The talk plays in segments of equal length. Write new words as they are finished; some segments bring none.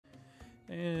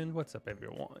And what's up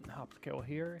everyone, optiKail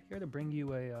here to bring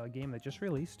you a game that just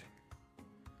released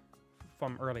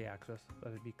from early access,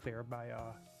 let it be clear, by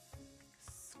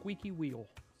Squeaky Wheel.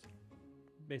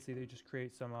 Basically they just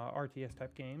create some RTS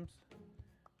type games.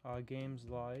 Games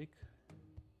like,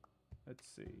 let's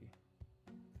see,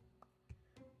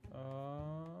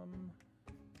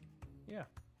 yeah,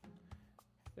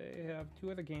 they have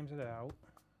two other games that are out.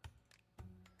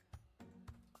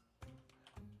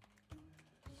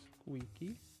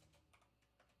 Squeaky.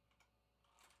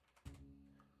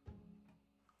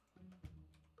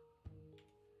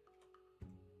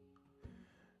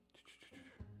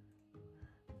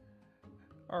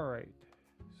 Alright,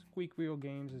 Squeak Wheel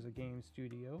Games is a game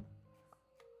studio,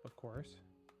 of course.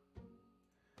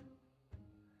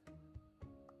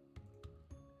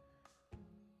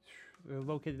 They're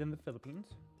located in the Philippines.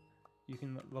 You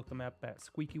can look them up at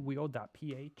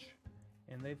squeakywheel.ph.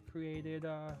 And they've created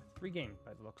 3 games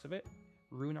by the looks of it.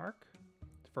 Rune Arc,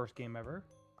 the first game ever.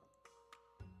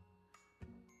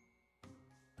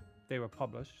 They were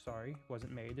published, sorry,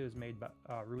 wasn't made. It was made by,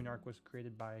 Rune Arc was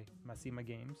created by Masima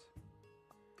Games.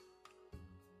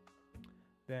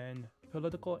 Then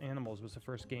Political Animals was the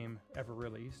first game ever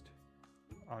released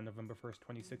on November 1st,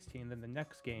 2016. Then the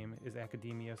next game is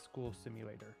Academia School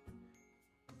Simulator.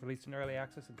 Released in early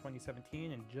access in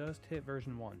 2017 and just hit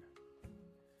version 1.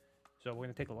 So we're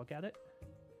going to take a look at it.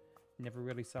 Never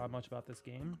really saw much about this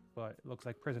game, but it looks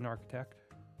like Prison Architect,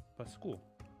 but school,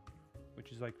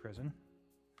 which is like prison.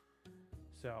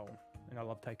 So, and I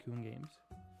love tycoon games.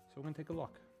 So we're going to take a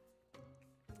look.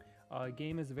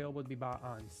 Game is available to be bought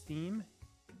on Steam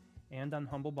and on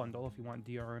Humble Bundle. If you want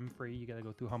DRM free, you got to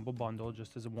go through Humble Bundle.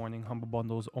 Just as a warning, Humble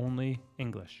Bundle is only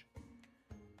English.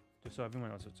 Just so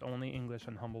everyone knows, it's only English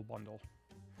on Humble Bundle.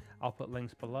 I'll put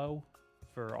links below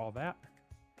for all that.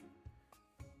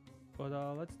 But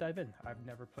let's dive in. I've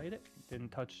never played it, didn't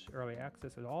touch early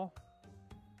access at all.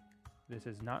 This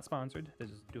is not sponsored,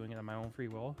 this is doing it on my own free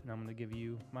will, and I'm going to give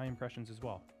you my impressions as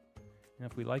well. And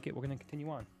if we like it, we're going to continue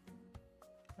on.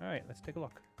 Alright, let's take a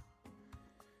look.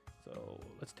 So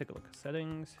let's take a look at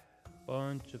settings,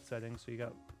 bunch of settings. So you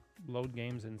got load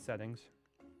games and settings,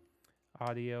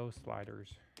 audio,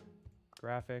 sliders,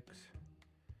 graphics,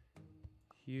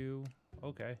 hue,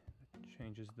 okay, that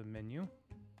changes the menu.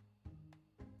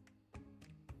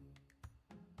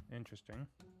 Interesting.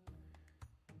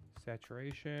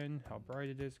 Saturation, how bright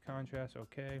it is, contrast,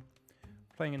 okay.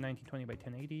 Playing in 1920 by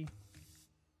 1080.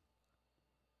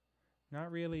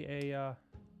 Not really a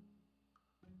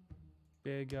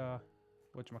big,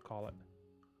 whatchamacallit,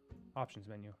 options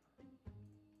menu.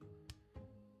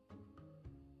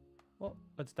 Well,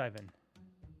 let's dive in.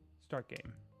 Start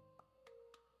game.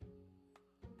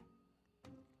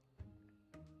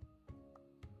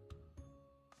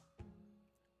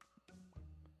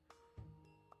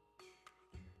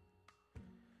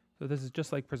 So this is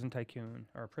just like Prison Tycoon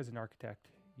or Prison Architect.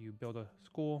 You build a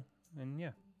school and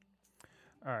yeah.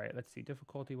 Alright, let's see.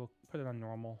 Difficulty, we'll put it on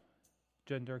normal.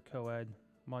 Gender, co-ed,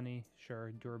 money,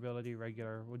 sure. Durability,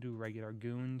 regular. We'll do regular.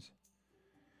 Goons.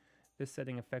 This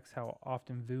setting affects how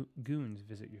often goons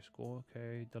visit your school.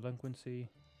 Okay, delinquency.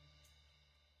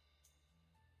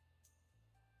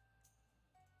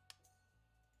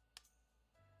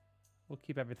 We'll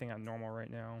keep everything on normal right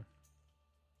now.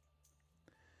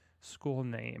 School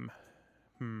name.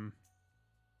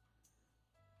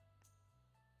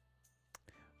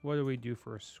 What do we do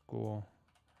for a school?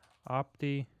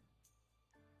 optiSchool.com.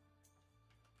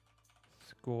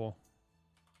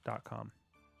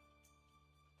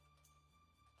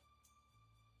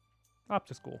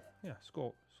 OptiSchool. Yeah,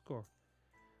 school.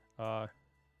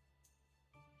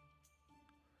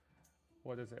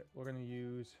 What is it? We're going to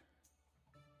use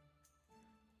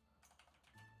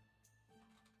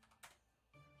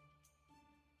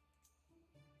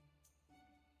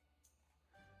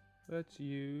let's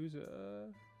use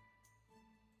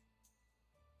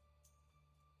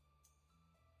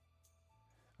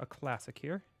a classic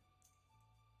here.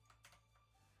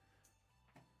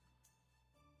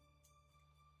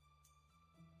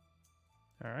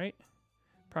 All right,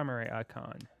 primary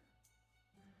icon.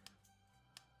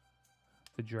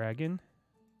 The dragon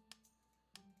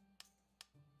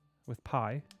with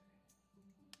pie.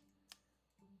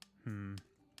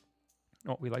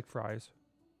 Oh, we like fries.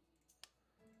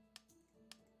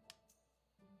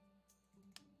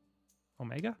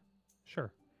 Omega?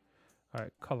 Sure. All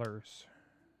right, colors.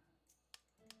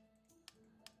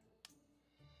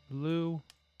 Blue.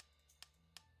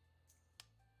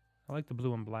 I like the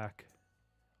blue and black.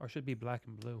 Or should be black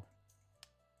and blue.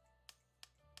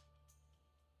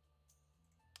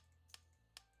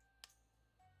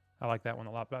 I like that one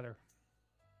a lot better.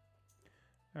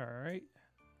 All right,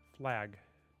 flag.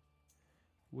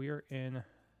 We're in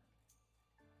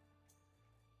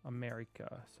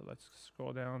America. So let's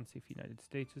scroll down, see if United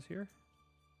States is here.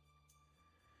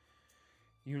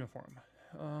 Uniform.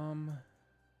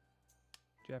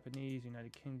 Japanese,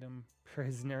 United Kingdom,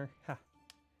 prisoner, ha.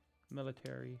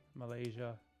 Military,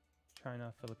 Malaysia,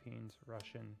 China, Philippines,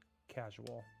 Russian,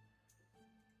 casual.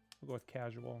 We'll go with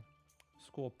casual.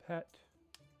 School pet.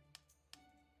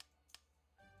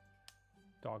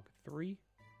 Dog 3.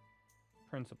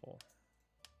 Principal.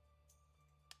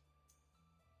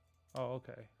 Oh,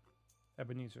 okay.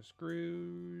 Ebenezer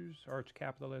Scrooge, arch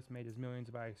capitalist, made his millions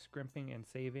by scrimping and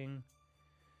saving.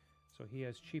 So he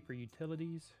has cheaper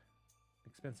utilities.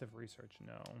 Expensive research,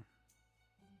 no.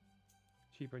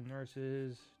 Cheaper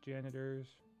nurses, janitors.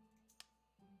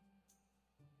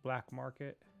 Black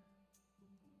market.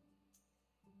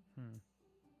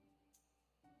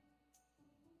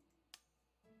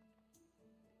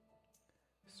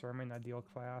 Sermon ideal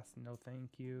class, no thank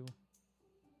you.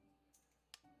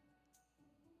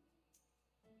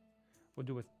 We'll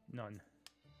do with none.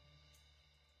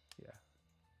 Yeah.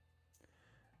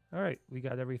 All right, we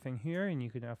got everything here, and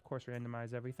you can, of course,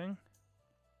 randomize everything.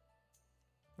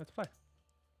 Let's play.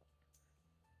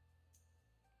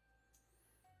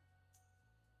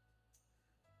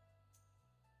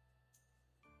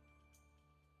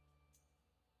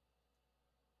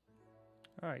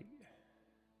 All right.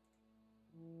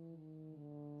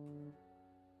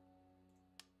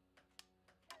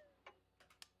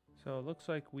 So it looks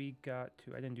like we got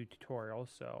to, I didn't do tutorial,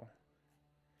 so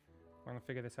we're gonna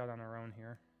figure this out on our own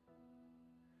here.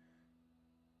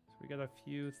 So we got a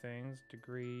few things,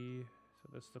 degree, so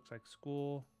this looks like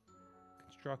school,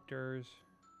 constructors,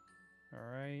 all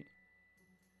right,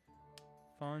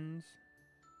 funds,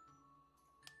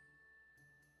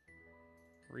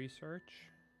 research,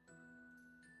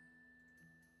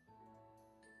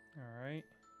 all right,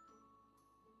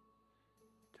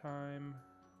 time,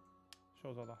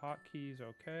 shows all the hotkeys,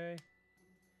 okay.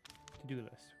 To-do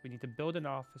list. We need to build an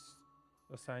office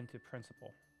assigned to principal,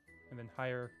 and then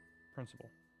hire principal.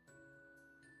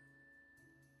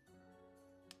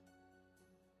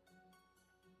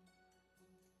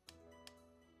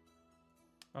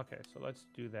 Okay, so let's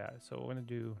do that. So we're gonna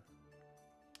do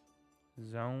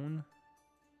zone,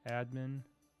 admin,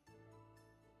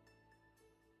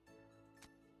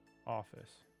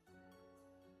 office.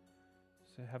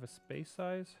 So have a space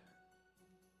size.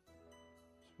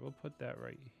 We'll put that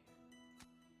right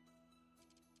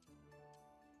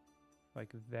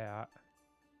like that.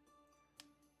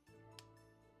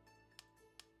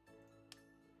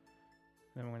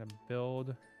 Then we're going to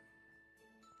build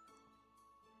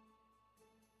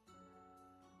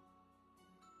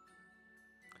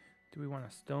do we want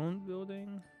a stone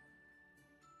building?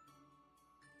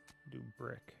 Do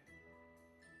brick.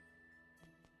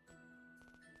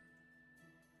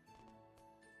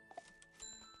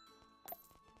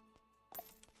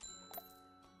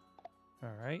 All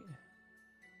right.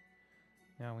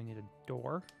 Now we need a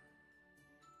door.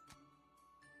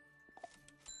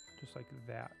 Just like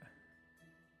that.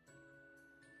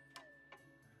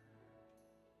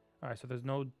 All right, so there's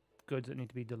no goods that need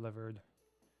to be delivered.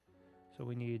 So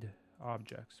we need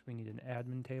objects. We need an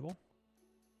admin table.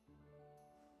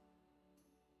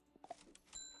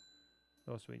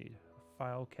 What else do we need? A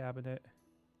file cabinet.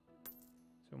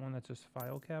 So one that's just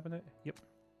file cabinet. Yep.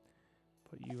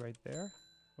 Put you right there.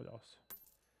 What else?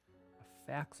 A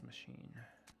fax machine.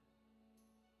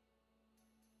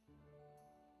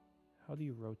 How do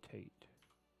you rotate?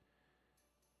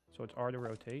 So it's R to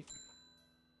rotate.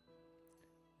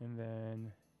 And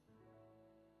then,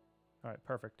 all right,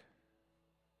 perfect.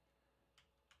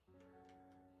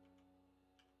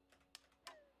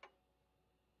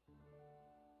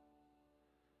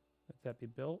 Let that be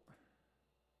built.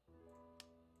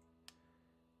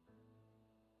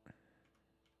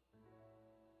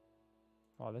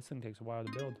 Oh, this thing takes a while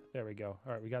to build. There we go.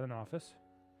 All right, we got an office.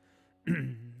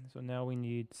 So now we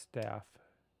need staff.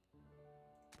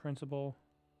 Principal.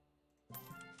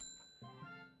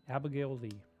 Abigail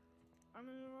Lee.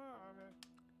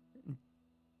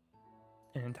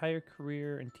 An entire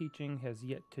career in teaching has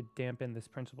yet to dampen this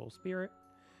principal's spirit,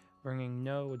 bringing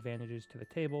no advantages to the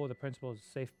table. The principal is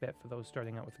a safe bet for those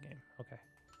starting out with the game. Okay.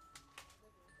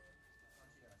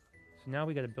 So now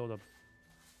we got to build a...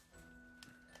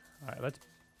 All right, let's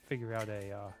figure out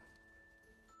a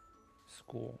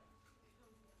school.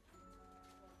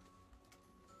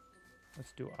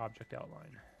 Let's do object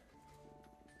outline.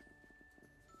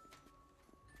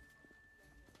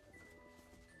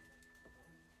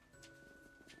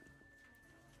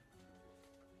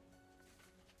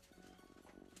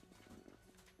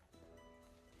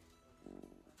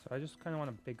 So I just kind of want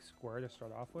a big square to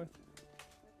start off with.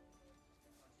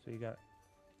 So you got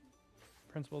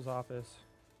principal's office.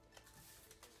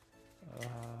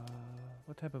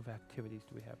 What type of activities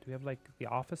do we have? Do we have like the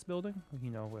office building?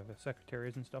 You know, where the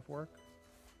secretaries and stuff work?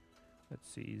 Let's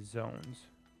see, zones.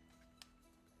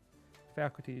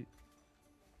 Faculty,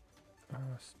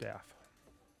 staff.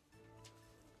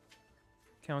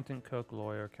 Accountant, cook,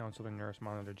 lawyer, counselor, nurse,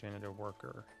 monitor, janitor,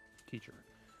 worker, teacher.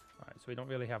 Alright, so we don't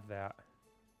really have that.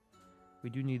 We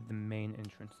do need the main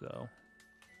entrance though.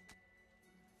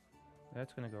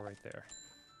 That's gonna go right there.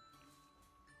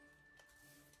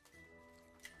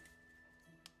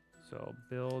 So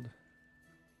build,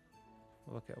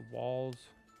 we'll look at walls,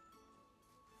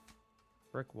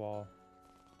 brick wall.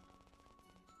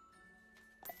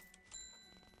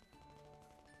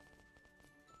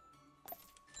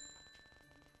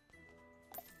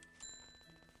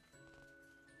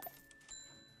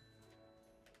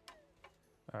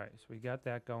 Alright, so we got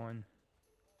that going.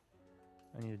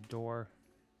 I need a door.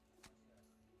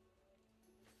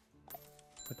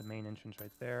 Put the main entrance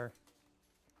right there.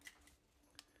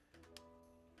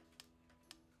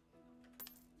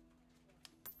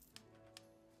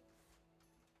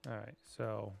 Alright,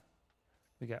 so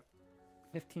we got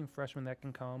 15 freshmen that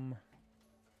can come.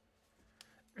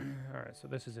 Alright, so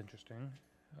this is interesting.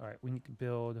 Alright, we need to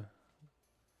build...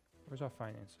 Where's our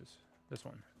finances? This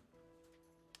one.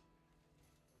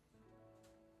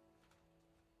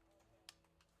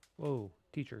 Whoa,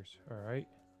 teachers, alright.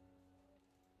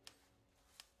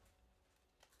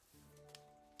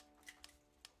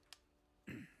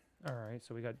 Alright,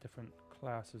 so we got different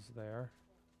classes there.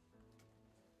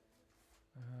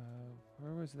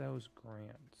 Where was those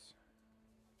grants?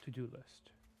 To-do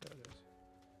list. There it is.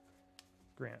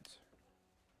 Grants.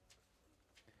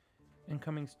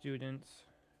 Incoming students.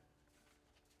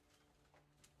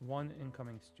 One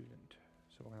incoming student.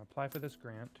 So we're going to apply for this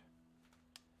grant.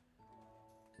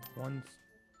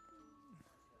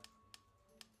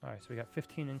 Alright, so we got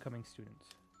 15 incoming students.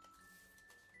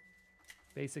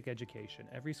 Basic education.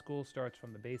 Every school starts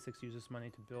from the basics, uses money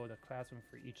to build a classroom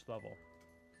for each level.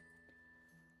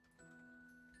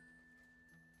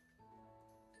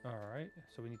 Alright,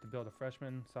 so we need to build a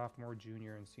freshman, sophomore,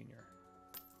 junior, and senior.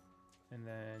 And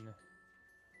then...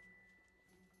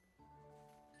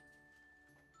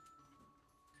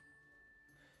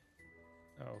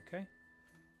 Okay.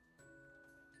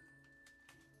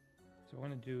 So we're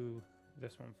going to do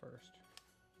this one first.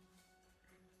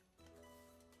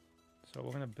 So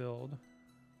we're going to build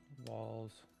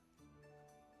walls.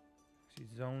 See,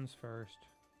 zones first.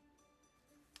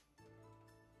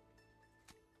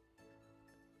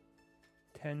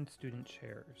 Ten student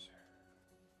chairs.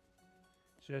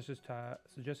 Suggested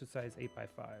size 8 by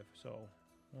 5. So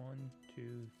 1,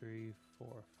 2, 3, 4,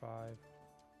 5.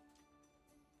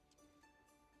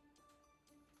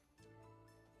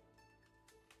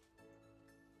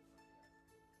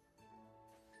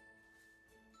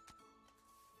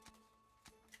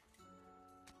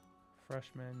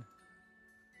 Freshmen.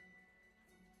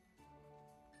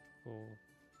 We'll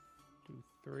do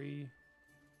 3.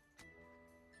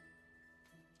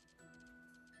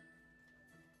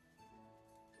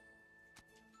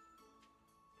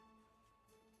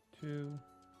 Two.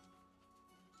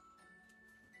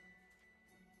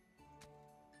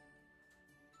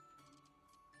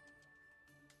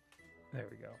 There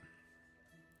we go.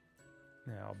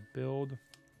 Now build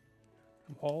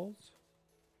walls.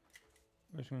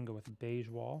 We're just going to go with beige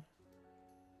wall.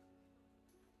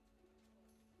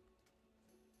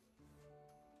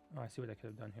 Oh, I see what I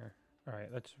could have done here. All right,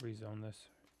 let's rezone this.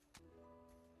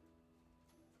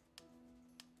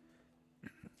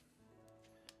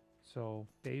 So,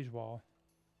 beige wall.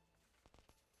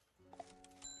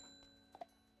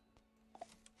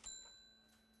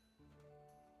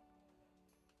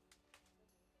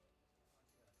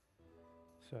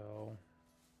 So,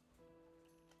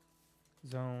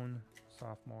 zone,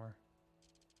 sophomore.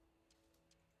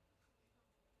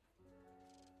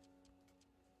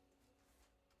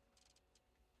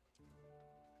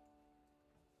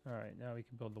 All right, now we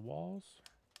can build the walls.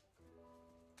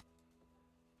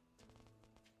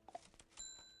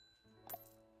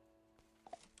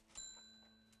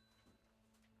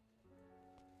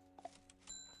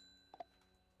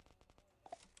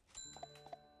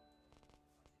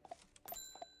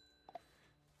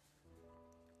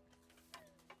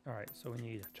 All right, so we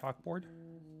need a chalkboard.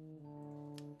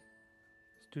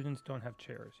 Students don't have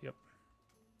chairs. Yep.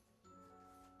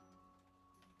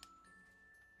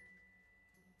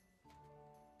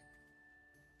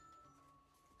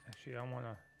 Actually, I want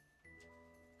to...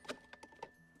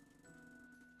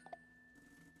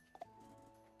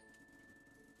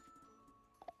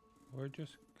 we're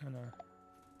just gonna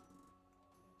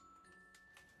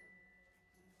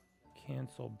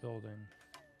cancel building.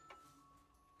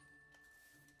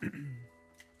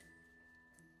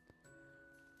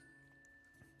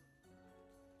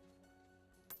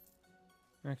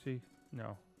 Actually,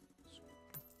 no.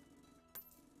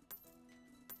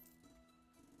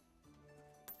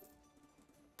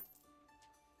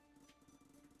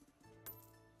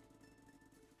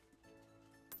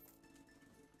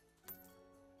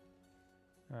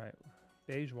 Alright,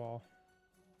 beige wall.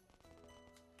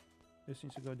 This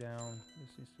needs to go down.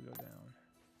 This needs to go down.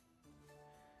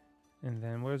 And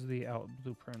then where's the out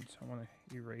blueprints? I want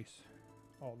to erase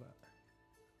all that.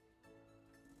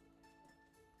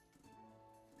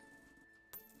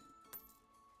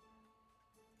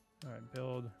 Alright,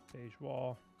 build, beige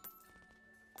wall.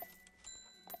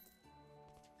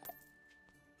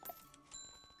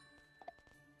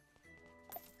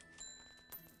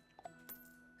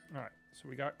 Alright, so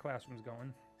we got classrooms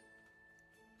going.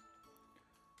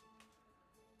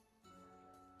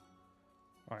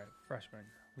 Alright, freshmen.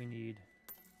 We need...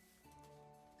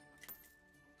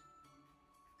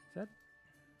 Is that...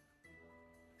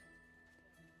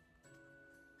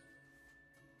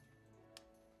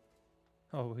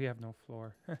 Oh, we have no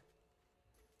floor.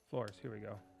 Floors, here we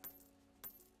go.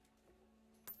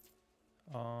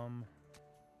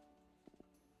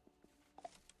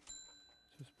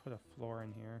 Just put a floor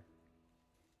in here.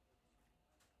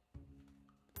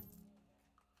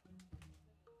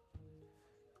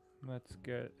 Let's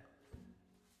get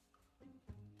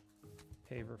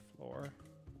paver floor.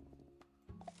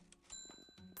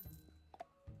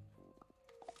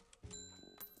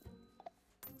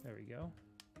 There we go.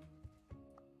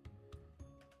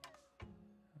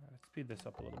 Let's speed this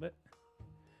up a little bit.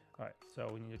 Alright,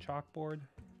 so we need a chalkboard.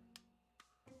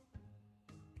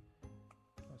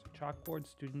 There's a chalkboard,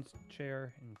 student's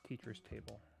chair, and teacher's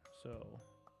table. So,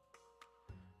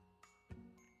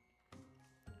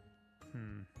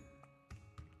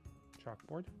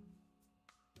 chalkboard.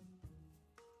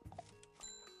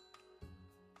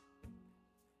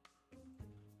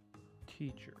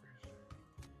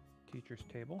 Teacher's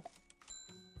table.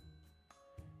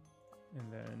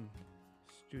 And then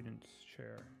student's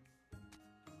chair.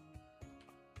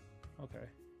 Okay,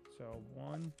 so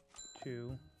 1,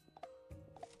 2.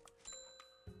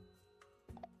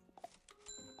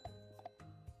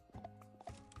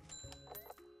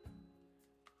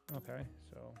 Okay,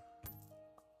 so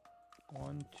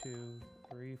 1, 2,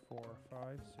 3, 4,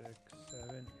 5, 6,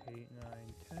 7, 8,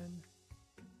 9, 10.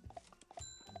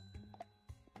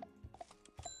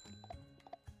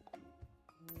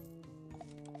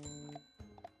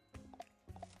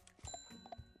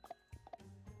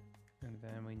 And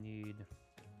then we need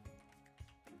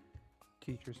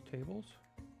teachers' tables.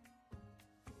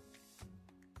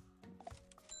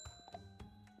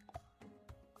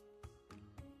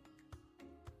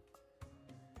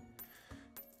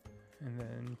 And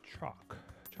then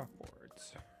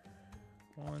chalkboards.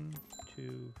 1,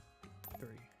 2, 3.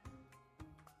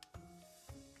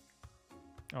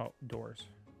 Oh, doors.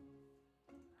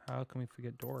 How can we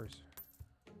forget doors?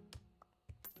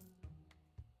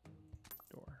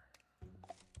 Door.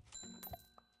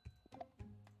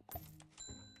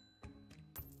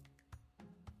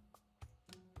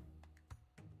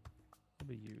 What did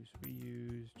we use? We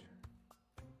used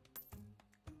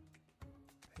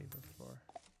paver floor.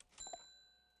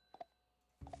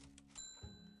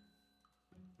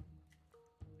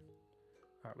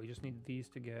 Alright, we just need these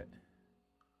to get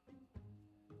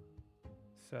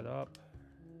set up.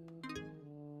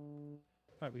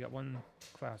 Alright, we got one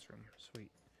classroom.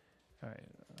 Sweet. Alright,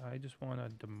 I just want to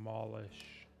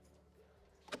demolish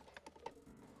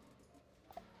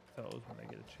those when I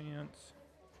get a chance.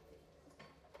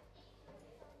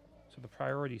 So the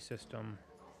priority system.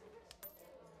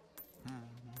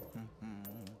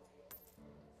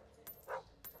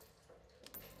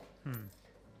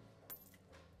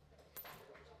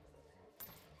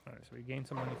 Alright, so we gained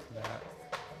some money from that.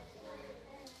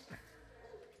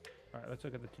 Alright, let's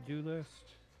look at the to-do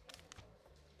list.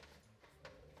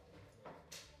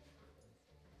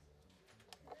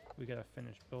 We gotta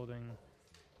finish building.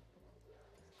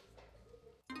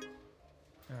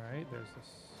 Alright, there's this.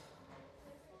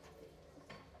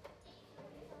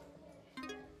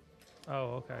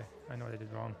 Oh, okay. I know what I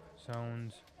did wrong.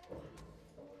 Zones.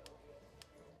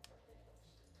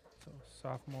 So,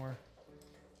 sophomore.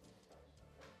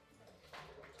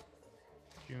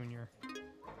 Junior.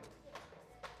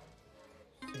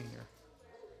 Senior.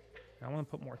 I want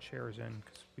to put more chairs in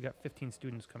because we got 15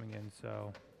 students coming in,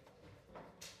 so.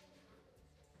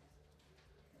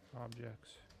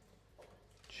 Objects.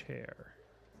 Chair.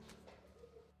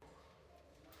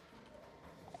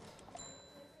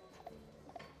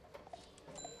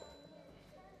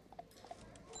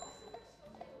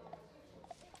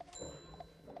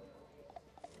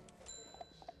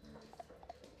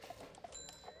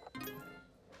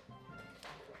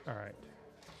 Alright,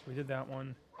 so we did that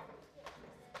one.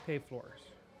 Paved floors.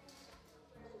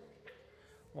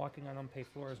 Walking on unpaved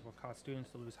floors will cause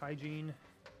students to lose hygiene.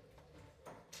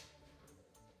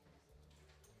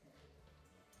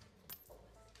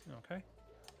 Okay.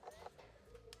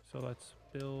 So let's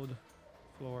build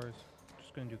floors.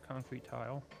 Just going to do concrete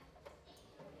tile.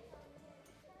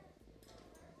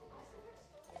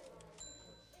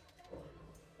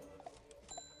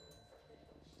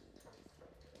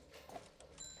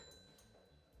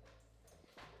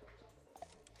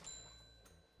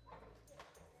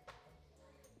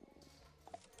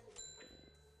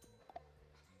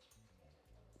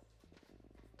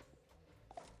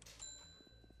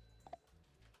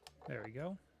 There we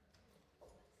go.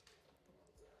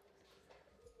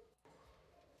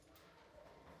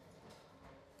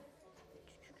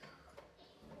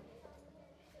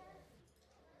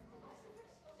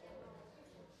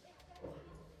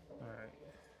 Alright.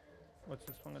 What's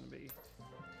this one going to be?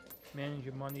 Manage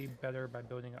your money better by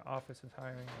building an office and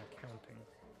hiring an accountant.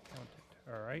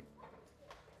 Alright.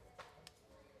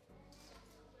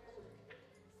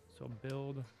 So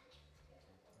build.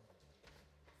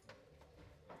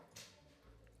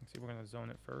 Let's see, we're going to zone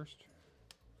it first.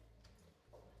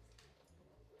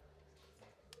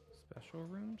 Special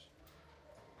rooms.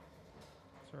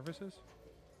 Services.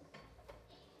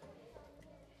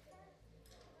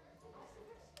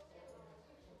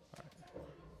 Alright.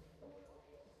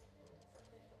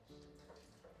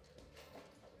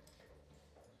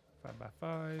 5 by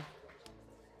 5.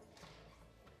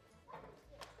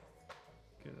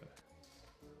 Get a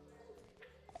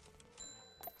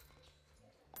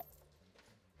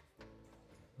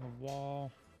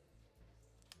wall.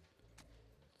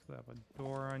 So have a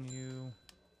door on you.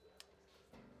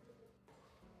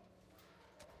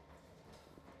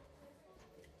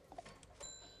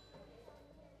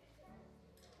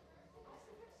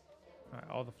 Alright,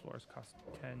 all the floors cost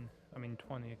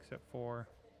 20 except for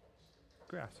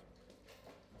grass.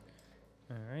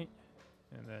 Alright,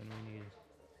 and then we need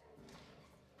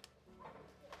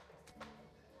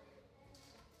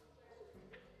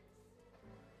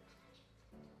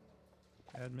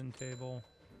admin table.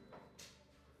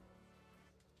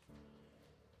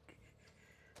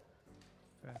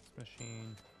 Fax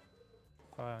machine.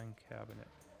 Filing cabinet.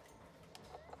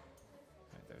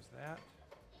 Alright, there's that.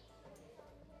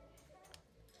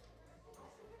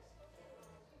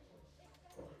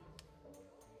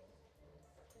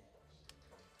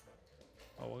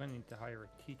 Oh, we're gonna need to hire a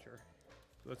teacher.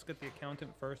 So let's get the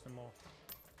accountant first and we'll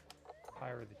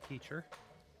hire the teacher.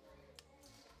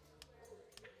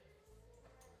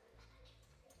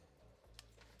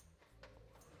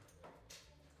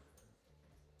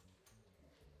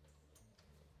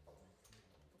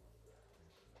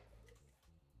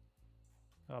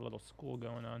 Got a little school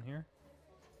going on here.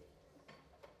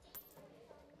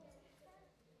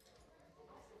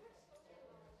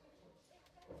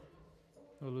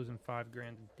 We're losing $5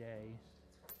 grand a day.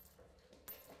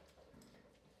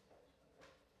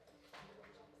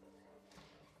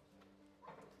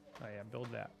 Oh yeah,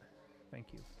 build that.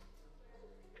 Thank you.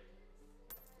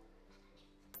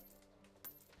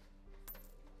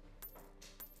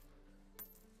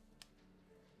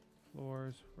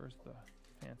 Floors, where's the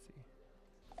fancy?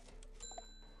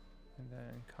 And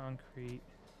then concrete.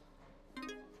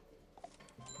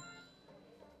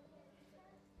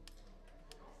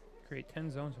 Create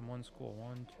 10 zones in one school.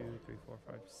 1, 2, 3, 4,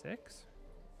 5, 6.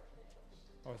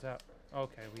 Oh, is that?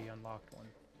 Okay, we unlocked one.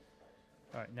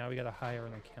 Alright, now we gotta hire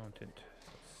an accountant.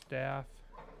 So staff.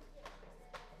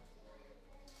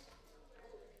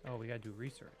 Oh, we gotta do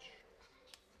research.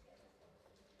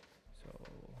 So,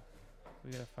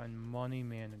 we gotta find money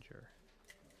manager.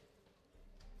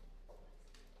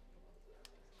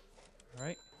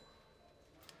 Alright.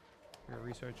 We're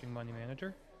researching money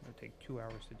manager. It'll take 2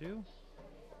 hours to do.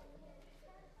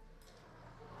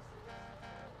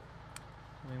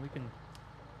 I mean,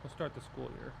 we'll start the school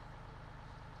year.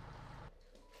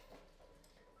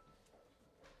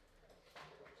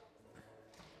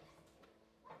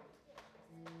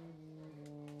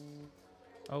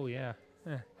 Oh yeah,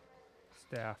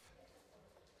 staff.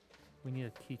 We need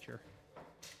a teacher.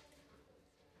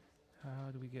 How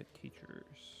do we get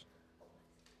teachers?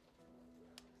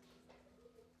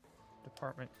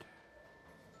 Department.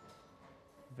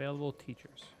 Available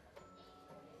teachers.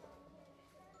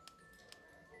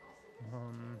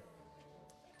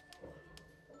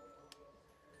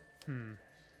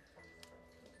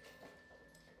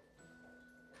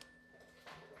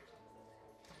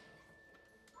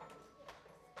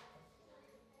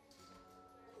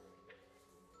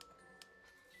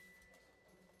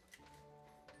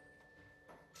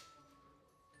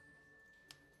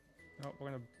 Oh,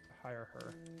 we're gonna hire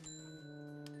her.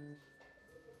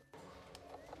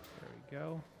 There we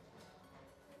go.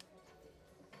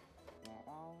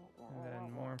 And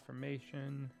then more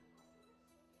information.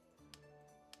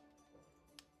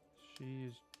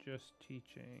 She's just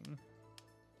teaching.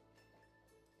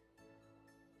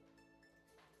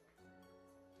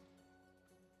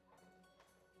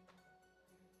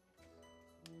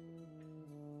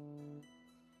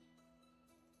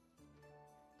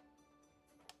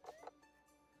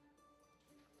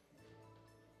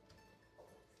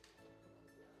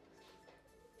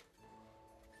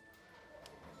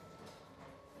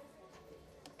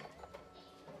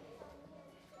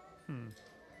 Hmm.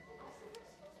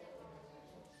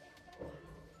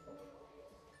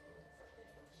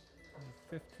 And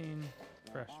 15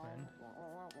 freshmen.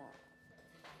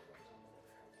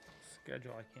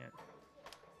 Schedule, I can't.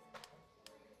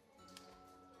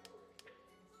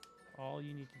 All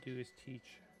you need to do is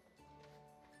teach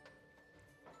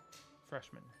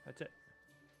freshmen. That's it.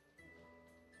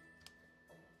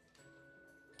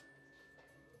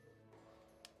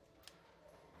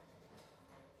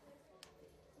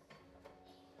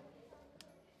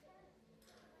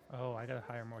 Oh, I gotta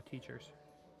hire more teachers.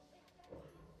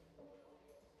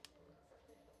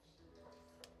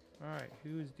 Alright,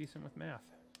 who is decent with math?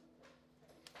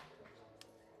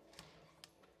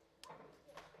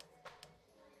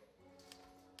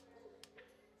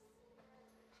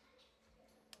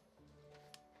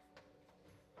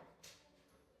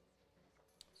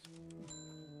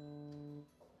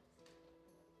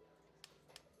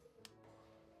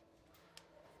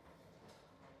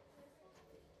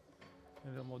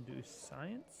 And then we'll do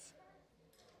science.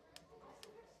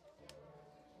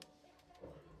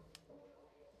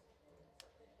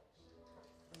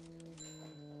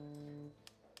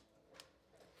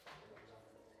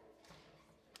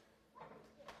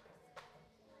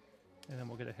 And then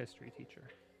we'll get a history teacher.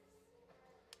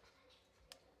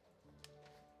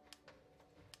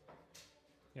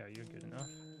 Yeah, you're good enough.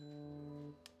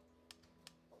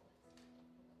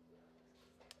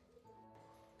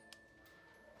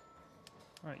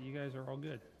 Alright, you guys are all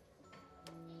good.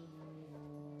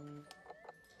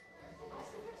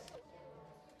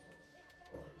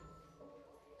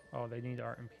 Oh, they need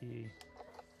art and PE.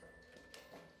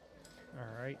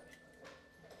 Alright.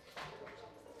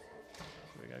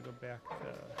 So we gotta go back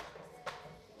to...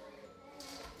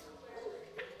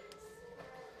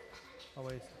 Oh,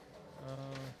 wait.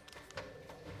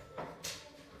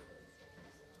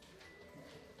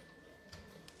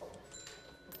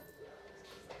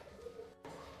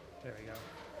 There we go.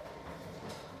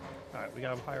 Alright, we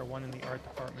gotta hire one in the art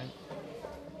department.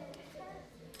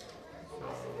 So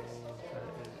that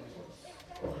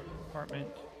is department.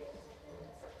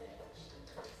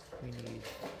 We need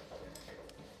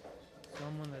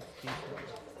someone that's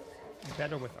decent,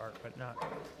 better with art, but not.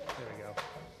 There we go.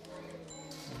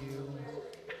 You.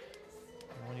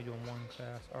 I'm only doing one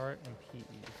class, art and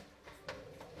PE.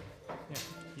 Yeah,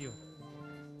 you.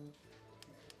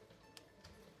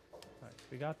 Alright, so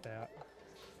we got that.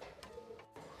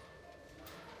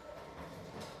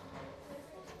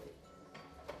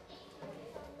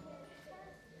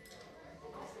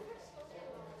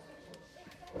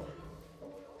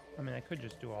 I mean, I could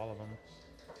just do all of them.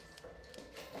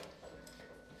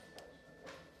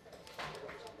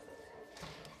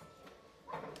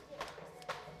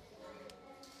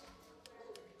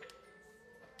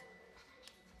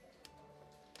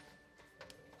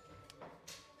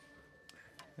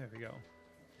 There we go.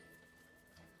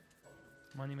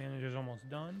 Money manager's almost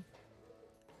done.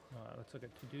 Let's look at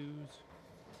to-dos.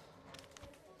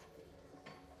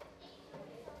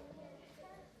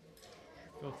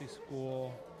 Filthy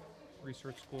school,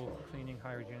 research school, cleaning,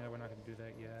 hire janitor. We're not going to do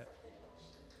that yet.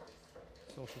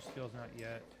 Social skills, not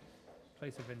yet.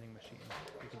 Place a vending machine.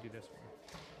 We can do this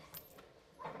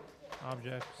one.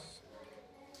 Objects,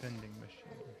 vending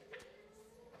machine.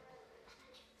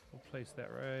 We'll place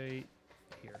that right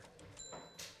here.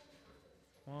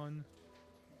 1,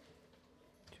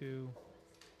 2.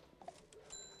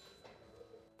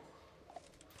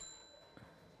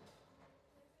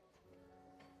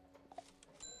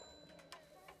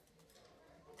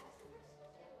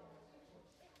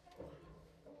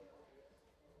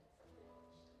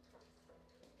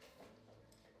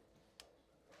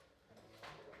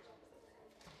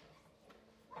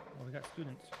 Well, we got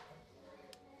students.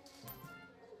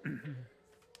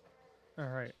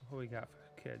 Alright, what we got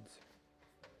for kids?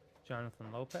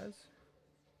 Jonathan Lopez.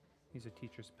 He's a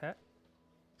teacher's pet.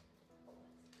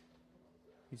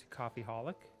 He's a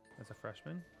coffeeholic as a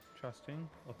freshman. Trusting.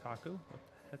 Otaku. What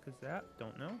the heck is that?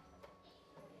 Don't know.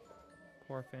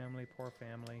 Poor family, poor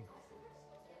family.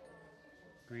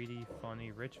 Greedy,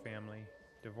 funny, rich family,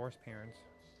 divorced parents.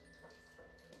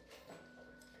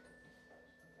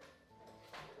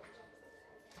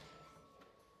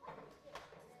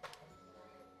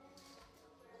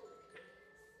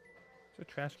 So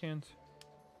trash cans.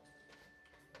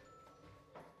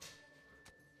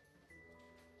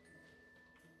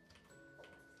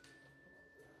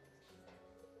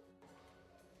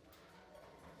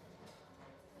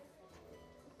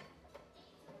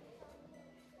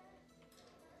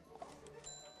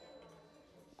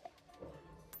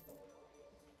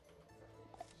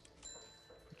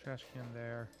 Trash can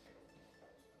there.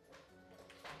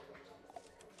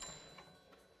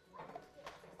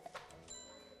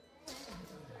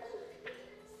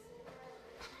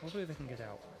 Hopefully they can get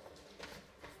out.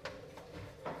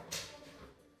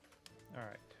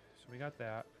 Alright, so we got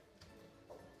that.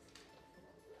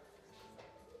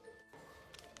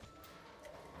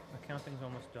 Accounting's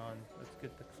almost done. Let's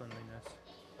get the cleanliness.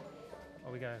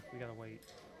 Oh, we gotta wait.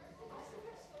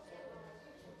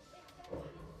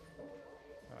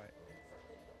 Alright.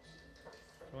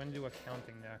 So we're gonna do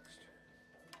accounting next.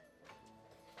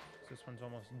 This one's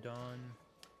almost done.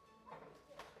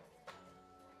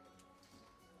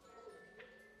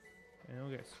 And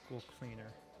we'll get school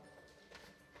cleaner.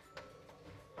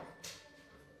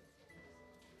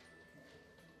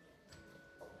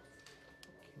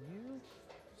 Can you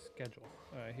schedule?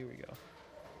 Alright, here we go.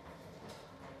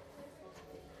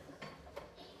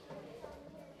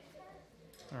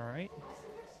 Alright.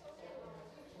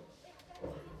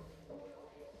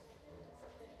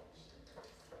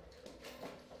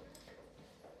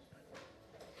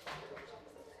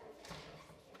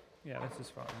 Yeah, this is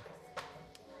fine.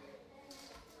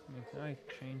 Can I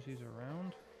change these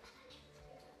around?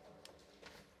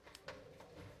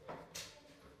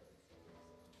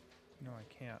 No, I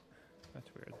can't. That's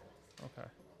weird. Okay.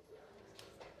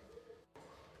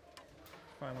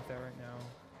 Fine with that right now.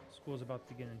 School's about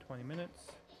to begin in 20 minutes.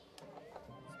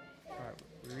 Alright,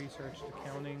 we researched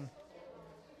accounting.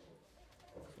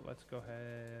 So let's go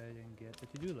ahead and get the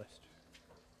to-do list.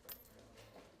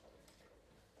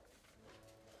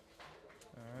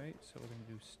 Alright, so we're going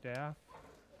to do staff,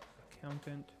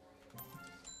 accountant,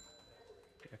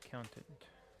 the accountant.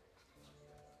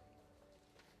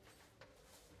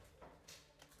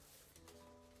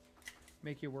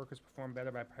 Make your workers perform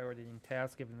better by prioritizing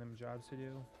tasks, giving them jobs to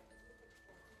do.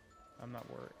 I'm not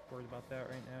worried about that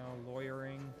right now.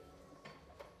 Lawyering.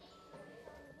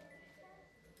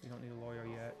 We don't need a lawyer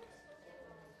yet.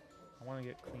 I want to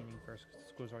get cleaning first because the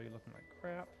school's already looking like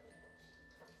crap.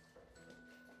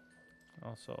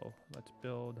 Also, let's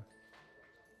build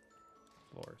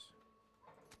floors.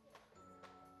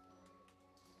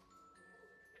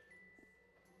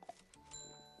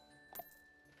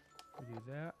 We do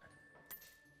that.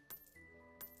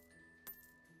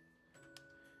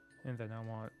 And then I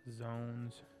want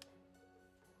zones.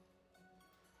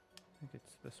 I think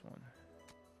it's this one.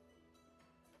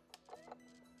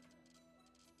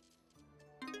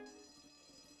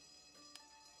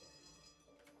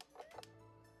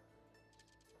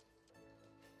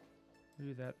 We'll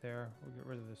do that there. We'll get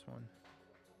rid of this one.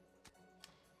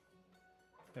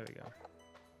 There we go.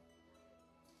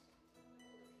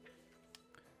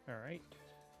 Alright.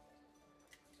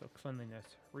 So cleanliness.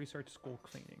 Research school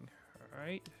cleaning.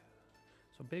 Alright.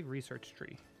 So big research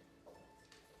tree.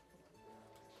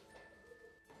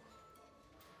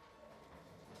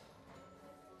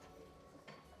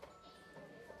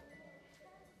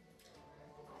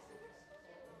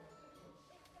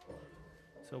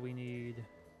 So we need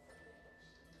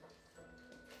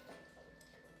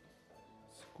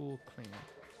school cleaning.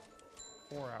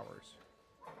 4 hours.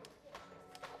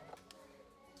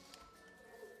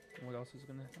 And what else is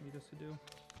going to need us to do?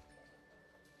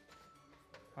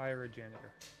 Hire a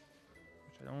janitor.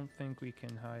 Which I don't think we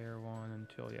can hire one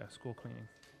until, yeah, school cleaning.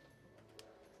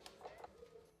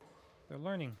 They're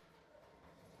learning.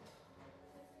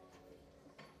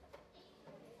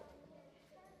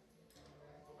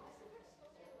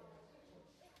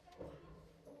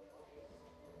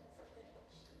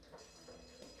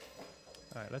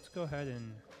 Alright, let's go ahead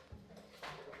and...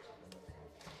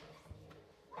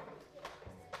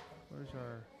 Where's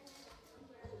our...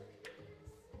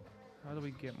 How do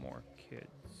we get more kids?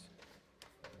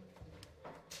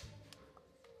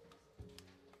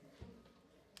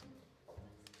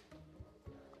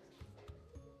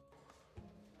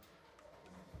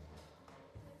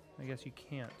 I guess you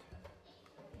can't.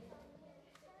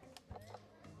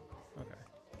 Okay.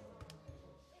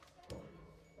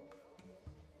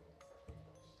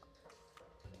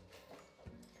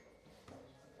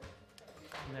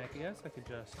 And I guess I could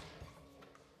just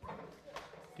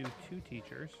do 2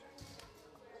 teachers.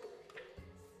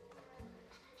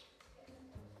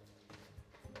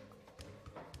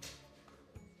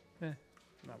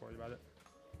 Not worried about it.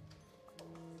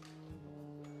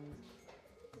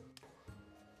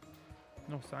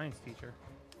 No science teacher.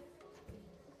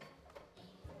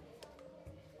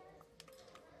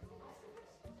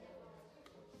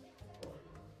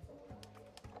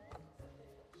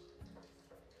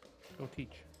 Go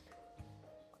teach.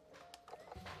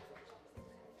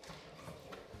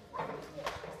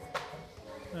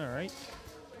 All right.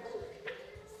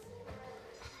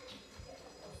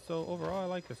 So overall, I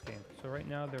like this game. So right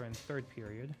now they're in 3rd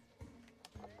period.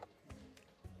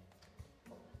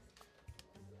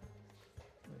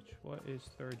 What is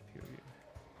 3rd period?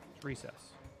 It's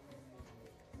recess.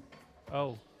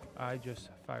 Oh, I just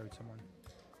fired someone.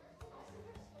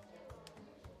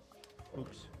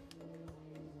 Oops.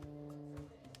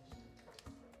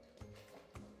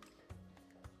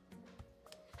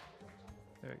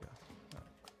 There we go.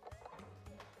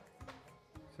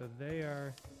 So they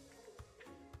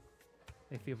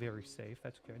feel very safe.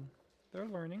 That's good. They're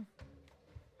learning.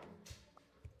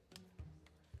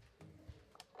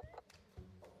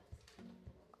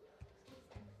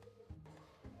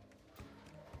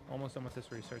 Almost done with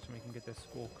this research and we can get this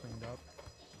school cleaned up.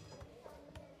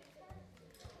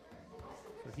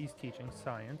 So he's teaching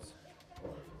science.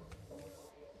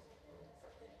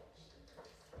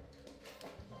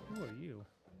 Who are you?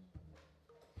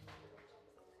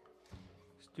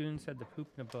 Students had to poop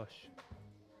in a bush.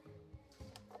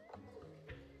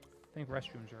 I think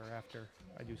restrooms are after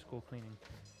I do school cleaning.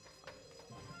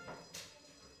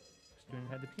 Student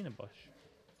had to pee in a bush.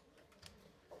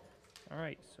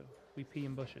 Alright, so we pee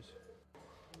in bushes.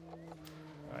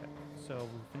 Alright, so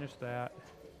we finished that.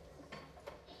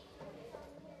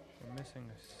 We're missing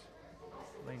this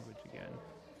language again.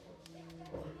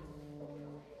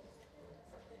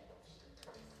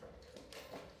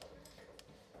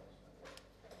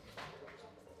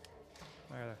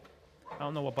 I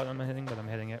don't know what button I'm hitting, but I'm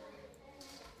hitting it.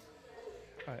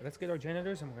 Alright, let's get our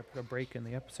janitors, and we're going to put a break in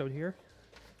the episode here.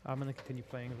 I'm going to continue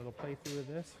playing a little playthrough of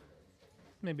this.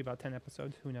 Maybe about 10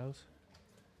 episodes, who knows.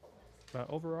 But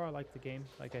overall, I like the game.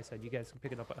 Like I said, you guys can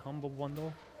pick it up at Humble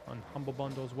Bundle on Humble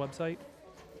Bundle's website,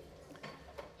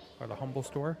 or the Humble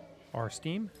Store, or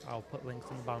Steam. I'll put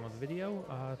links in the bottom of the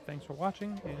video. Thanks for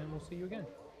watching, and we'll see you again.